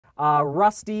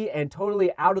rusty and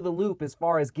totally out of the loop as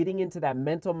far as getting into that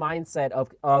mental mindset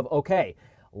of okay,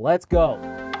 let's go.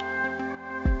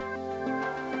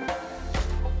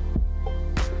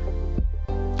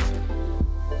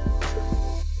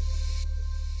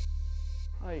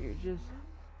 Oh, you're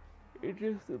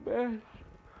just the best.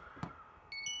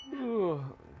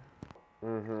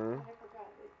 Mm-hmm.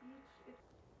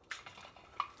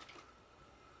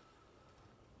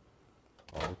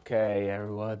 Okay,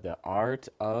 everyone, the art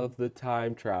of the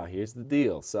time trial. Here's the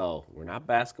deal. So, we're not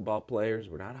basketball players,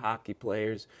 we're not hockey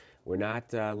players, we're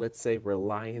not, let's say,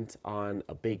 reliant on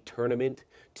a big tournament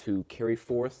to carry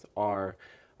forth our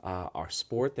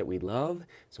sport that we love.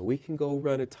 So we can go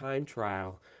run a time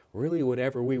trial really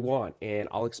whatever we want, and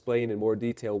I'll explain in more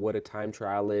detail what a time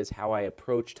trial is, how I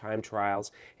approach time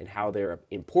trials, and how they're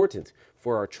important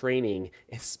for our training,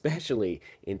 especially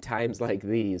in times like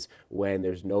these when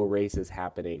there's no races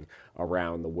happening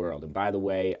around the world. And by the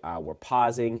way, we're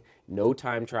pausing, no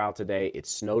time trial today. It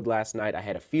snowed last night. I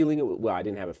had a feeling, well, I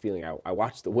didn't have a feeling. I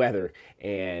watched the weather,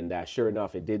 and sure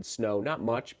enough, it did snow. Not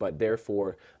much, but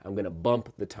therefore, I'm going to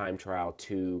bump the time trial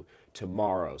to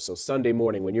tomorrow. So Sunday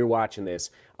morning, when you're watching this,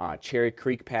 Cherry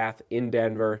Creek Path in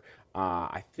Denver.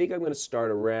 I think I'm going to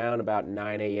start around about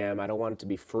 9 a.m. I don't want it to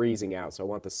be freezing out, so I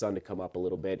want the sun to come up a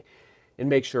little bit and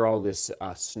make sure all this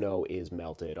snow is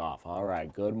melted off. All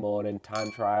right, good morning,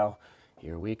 time trial.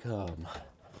 Here we come.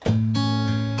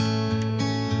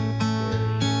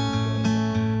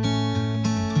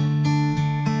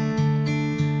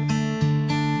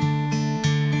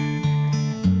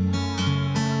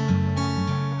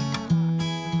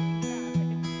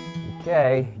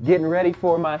 Okay, getting ready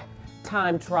for my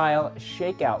time trial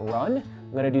shakeout run.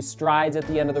 I'm going to do strides at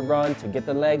the end of the run to get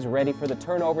the legs ready for the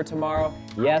turnover tomorrow.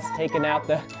 Yes, taking out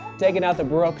the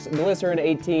Brooks Glycerin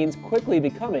 18s, quickly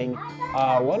becoming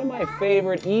one of my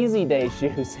favorite easy day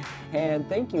shoes. And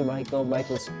thank you, Michael.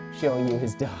 Michael's showing you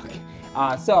his dog.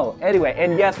 So anyway,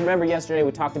 and yes, remember yesterday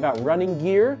we talked about running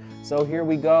gear. So here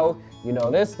we go. You know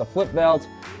this, the flip belt,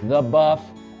 the buff,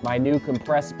 my new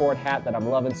compressed sport hat that I'm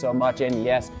loving so much, and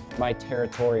yes, my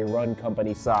Territory Run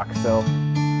Company socks. So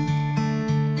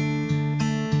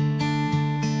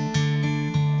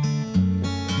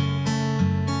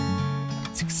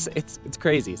it's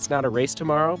crazy. It's not a race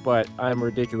tomorrow, but I'm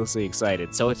ridiculously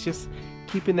excited. So it's just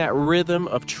keeping that rhythm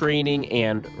of training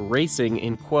and racing,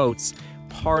 in quotes,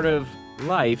 part of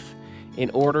life in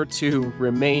order to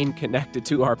remain connected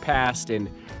to our past and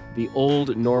the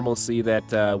old normalcy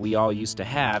that we all used to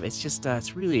have. It's just,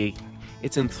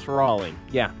 it's enthralling.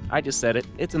 Yeah, I just said it.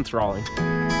 It's enthralling. All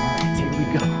right, here we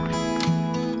go.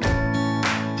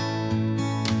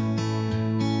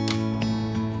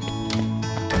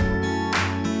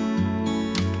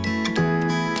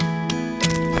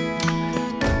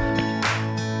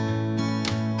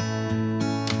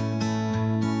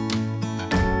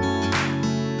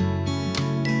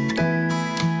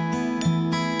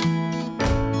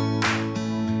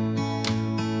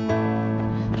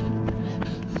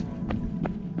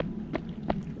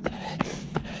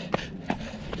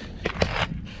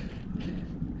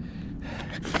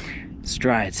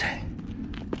 Strides.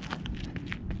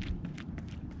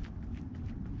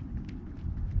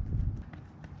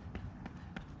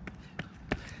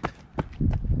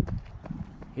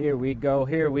 Here we go,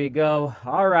 here we go.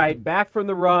 All right, back from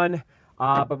the run.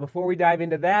 But before we dive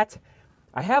into that,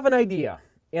 I have an idea.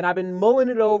 And I've been mulling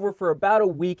it over for about a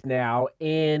week now.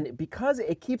 And because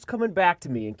it keeps coming back to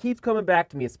me,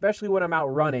 especially when I'm out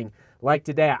running, like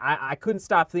today, I couldn't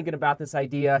stop thinking about this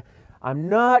idea. I'm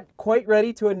not quite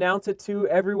ready to announce it to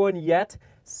everyone yet.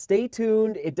 Stay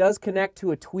tuned. It does connect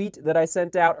to a tweet that I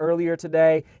sent out earlier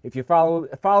today. If you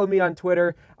follow me on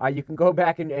Twitter, you can go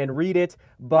back and read it.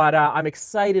 But I'm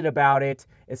excited about it,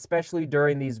 especially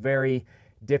during these very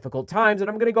difficult times.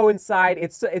 And I'm going to go inside.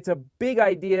 It's a big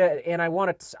idea, and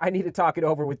I need to talk it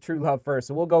over with True Love first.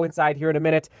 So we'll go inside here in a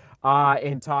minute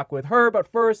and talk with her. But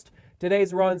first,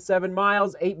 today's run, 7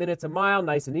 miles, 8 minutes a mile,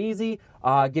 nice and easy.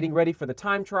 Getting ready for the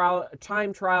time trial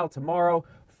tomorrow,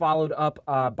 followed up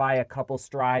by a couple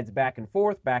strides back and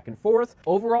forth, back and forth.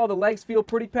 Overall, the legs feel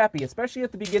pretty peppy, especially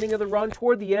at the beginning of the run.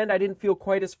 Toward the end, I didn't feel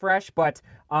quite as fresh, but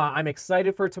I'm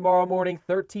excited for tomorrow morning,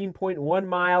 13.1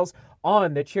 miles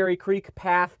on the Cherry Creek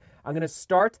Path. I'm going to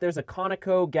start, there's a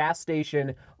Conoco gas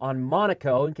station on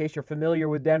Monaco, in case you're familiar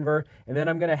with Denver, and then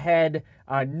I'm going to head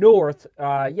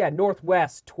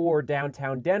northwest toward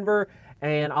downtown Denver,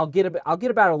 and I'll get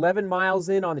about 11 miles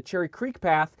in on the Cherry Creek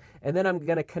Path, and then I'm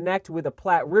going to connect with the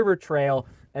Platte River Trail,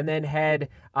 and then head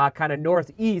kind of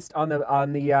northeast on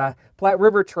the Platte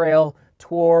River Trail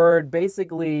toward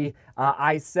basically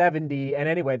I-70. And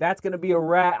anyway, that's going to be a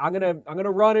wrap. I'm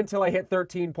gonna run until I hit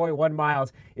 13.1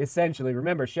 miles, essentially.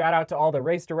 Remember, shout out to all the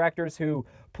race directors who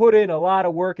put in a lot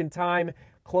of work and time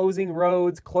closing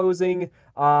roads, finding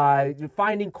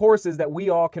courses that we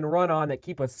all can run on that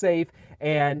keep us safe.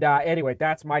 And anyway,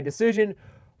 that's my decision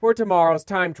for tomorrow's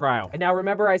time trial. And now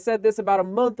remember, I said this about a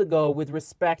month ago with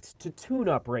respect to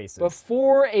tune-up races.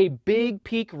 Before a big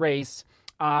peak race,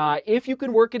 if you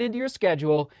can work it into your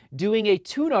schedule, doing a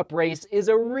tune-up race is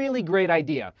a really great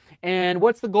idea. And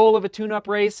what's the goal of a tune-up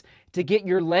race? To get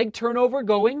your leg turnover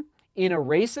going in a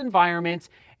race environment,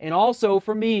 and also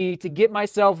for me to get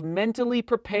myself mentally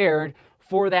prepared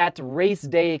for that race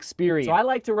day experience. So I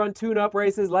like to run tune-up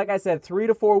races, like I said, 3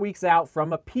 to 4 weeks out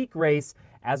from a peak race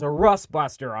as a rust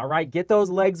buster, all right? Get those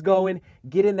legs going,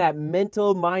 get in that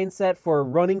mental mindset for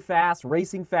running fast,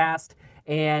 racing fast,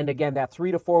 and again, that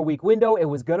 3 to 4 week window, it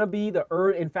was gonna be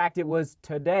in fact, it was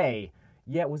today.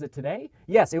 Yeah, was it today?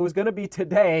 Yes, it was going to be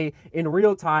today in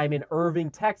real time in Irving,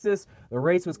 Texas. The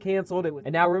race was canceled.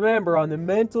 And now remember, on the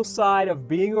mental side of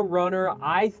being a runner,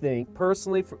 I think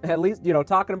personally, at least,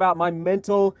 talking about my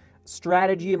mental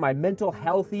strategy and my mental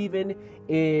health even,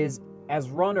 is as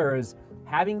runners,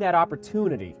 having that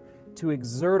opportunity to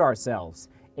exert ourselves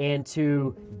and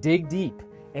to dig deep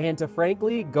and to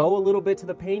frankly go a little bit to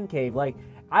the pain cave. Like,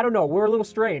 I don't know, we're a little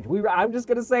strange. I'm just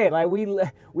gonna say it. Like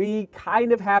we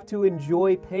kind of have to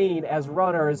enjoy pain as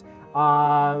runners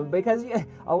because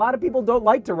a lot of people don't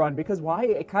like to run because why?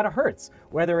 It kind of hurts.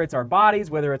 Whether it's our bodies,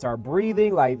 whether it's our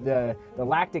breathing, like the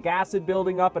lactic acid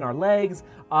building up in our legs.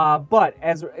 But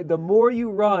as the more you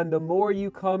run, the more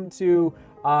you come to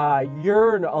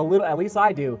yearn a little. At least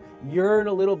I do. Yearn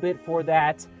a little bit for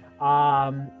that,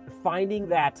 finding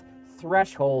that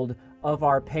threshold of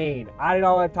our pain. I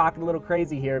know I'm talking a little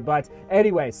crazy here, but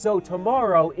anyway, so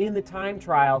tomorrow in the time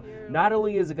trial, not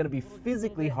only is it going to be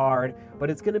physically hard, but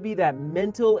it's going to be that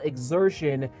mental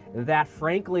exertion that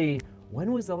frankly,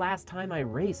 when was the last time I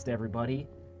raced, everybody?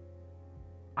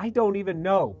 I don't even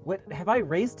know. Have I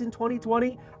raced in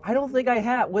 2020? I don't think I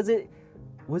have. Was it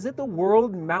the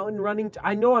World Mountain Running?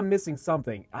 I know I'm missing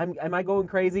something. Am I going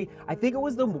crazy? I think it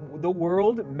was the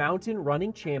World Mountain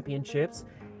Running Championships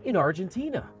in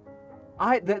Argentina.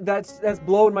 That's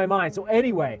blowing my mind. So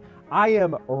anyway, I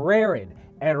am raring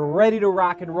and ready to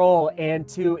rock and roll and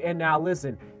now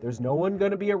listen, there's no one going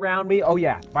to be around me. Oh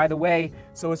yeah, by the way,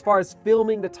 so as far as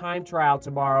filming the time trial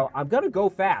tomorrow, I'm going to go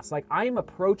fast. Like, I am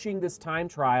approaching this time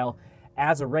trial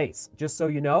as a race, just so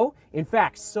you know. In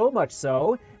fact, so much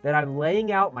so that I'm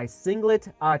laying out my singlet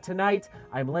tonight.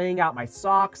 I'm laying out my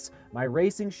socks, my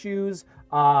racing shoes,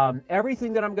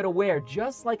 everything that I'm going to wear,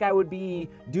 just like I would be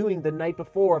doing the night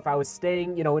before if I was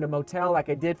staying, in a motel like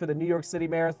I did for the New York City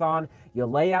Marathon. You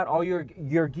lay out all your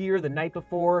gear the night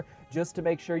before just to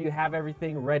make sure you have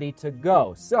everything ready to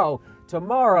go. So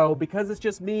tomorrow, because it's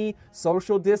just me,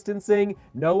 social distancing,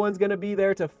 no one's going to be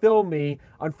there to film me.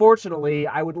 Unfortunately,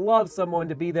 I would love someone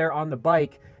to be there on the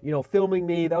bike, filming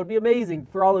me. That would be amazing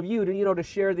for all of you to, to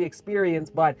share the experience,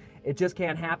 but it just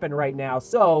can't happen right now.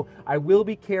 So I will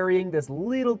be carrying this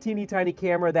little teeny tiny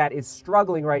camera that is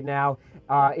struggling right now.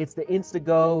 It's the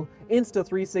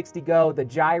Insta360 Go. The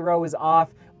gyro is off,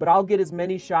 but I'll get as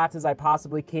many shots as I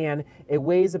possibly can. It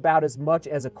weighs about as much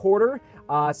as a quarter,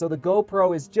 so the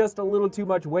GoPro is just a little too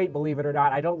much weight, believe it or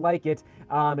not. I don't like it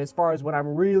as far as when I'm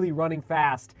really running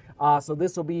fast. So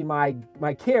this will be my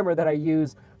camera that I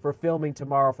use for filming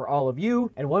tomorrow for all of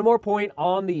you. And one more point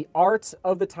on the art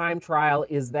of the time trial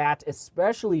is that,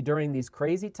 especially during these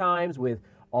crazy times with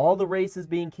all the races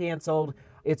being canceled,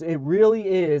 it really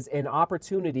is an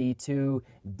opportunity to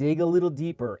dig a little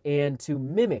deeper and to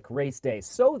mimic race day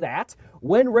so that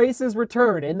when races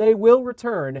return, and they will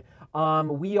return,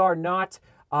 we are not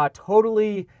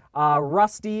totally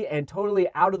rusty and totally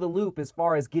out of the loop as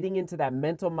far as getting into that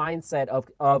mental mindset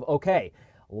of okay,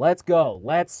 let's go.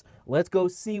 Let's go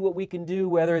see what we can do,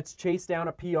 whether it's chase down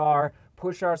a PR,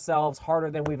 push ourselves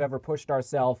harder than we've ever pushed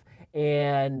ourselves.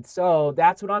 And so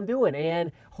that's what I'm doing.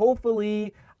 And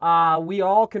hopefully we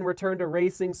all can return to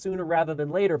racing sooner rather than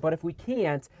later. But if we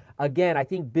can't, again, I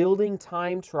think building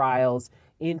time trials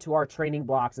into our training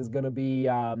blocks is going to be,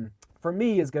 for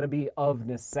me, is going to be of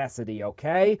necessity,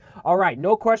 okay? All right,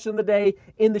 no question of the day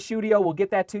in the studio. We'll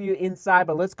get that to you inside,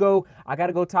 but let's go. I got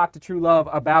to go talk to True Love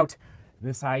about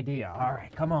this idea. All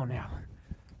right, come on now.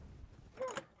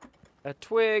 A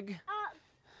twig.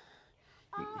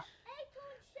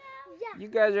 You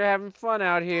guys are having fun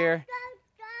out here.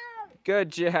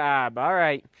 Good job. All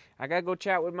right, I got to go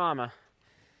chat with Mama.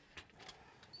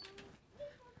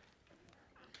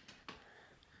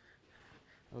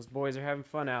 Those boys are having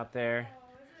fun out there.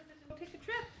 Take a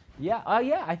trip. Yeah,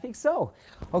 yeah, I think so.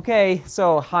 Okay,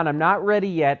 so Han, I'm not ready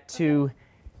yet to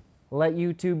let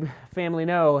YouTube family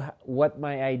know what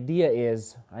my idea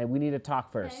is. We need to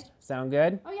talk first. Okay. Sound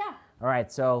good? Oh yeah. All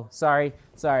right, so sorry.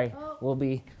 Oh. We'll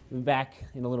be back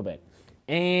in a little bit.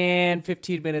 And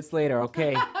 15 minutes later,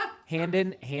 okay.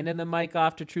 handing the mic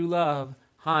off to True Love.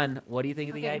 Han, what do you think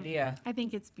of the Okay. idea? I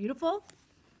think it's beautiful.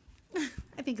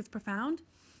 I think it's profound.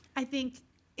 I think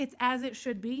it's as it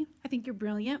should be. I think you're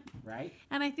brilliant. Right?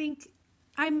 And I think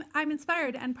I'm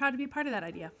inspired and proud to be a part of that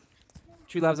idea.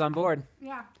 True Love's on board.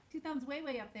 Yeah. 2 thumbs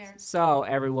way up there. So,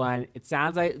 everyone, it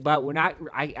sounds like, but we're not,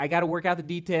 I got to work out the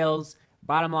details.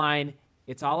 Bottom line,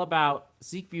 it's all about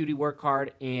seek beauty, work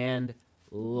hard, and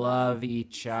love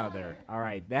each other. All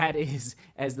right, that is,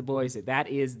 as the boys said, that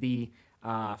is the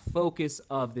focus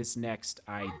of this next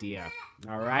idea.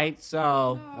 All right, so,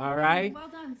 all right. Well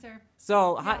done, sir.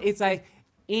 So, Yeah. it's like,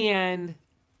 and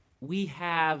we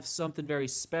have something very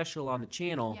special on the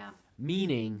channel, Yeah.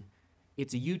 meaning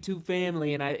it's a YouTube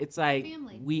family, and it's like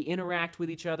Family. we interact with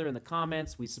each other in the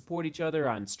comments. We support each other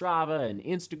on Strava and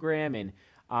Instagram,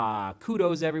 and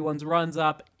kudos everyone's runs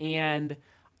up. And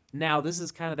now this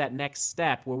is kind of that next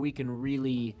step where we can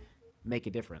really make a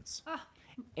difference. Ah.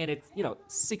 And it's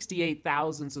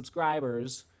 68,000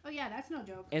 subscribers, Oh yeah, that's no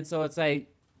joke. and so it's like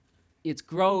it's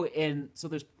grow, and so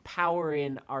there's power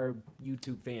in our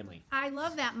YouTube family. I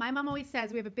love that. My mom always says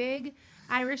we have a big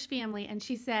Irish family, and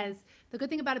she says the good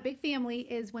thing about a big family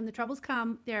is when the troubles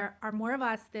come, there are more of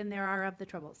us than there are of the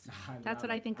troubles. That's what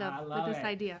I think of with this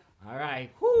idea. All right.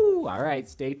 Whoo. All right.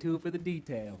 Stay tuned for the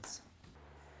details.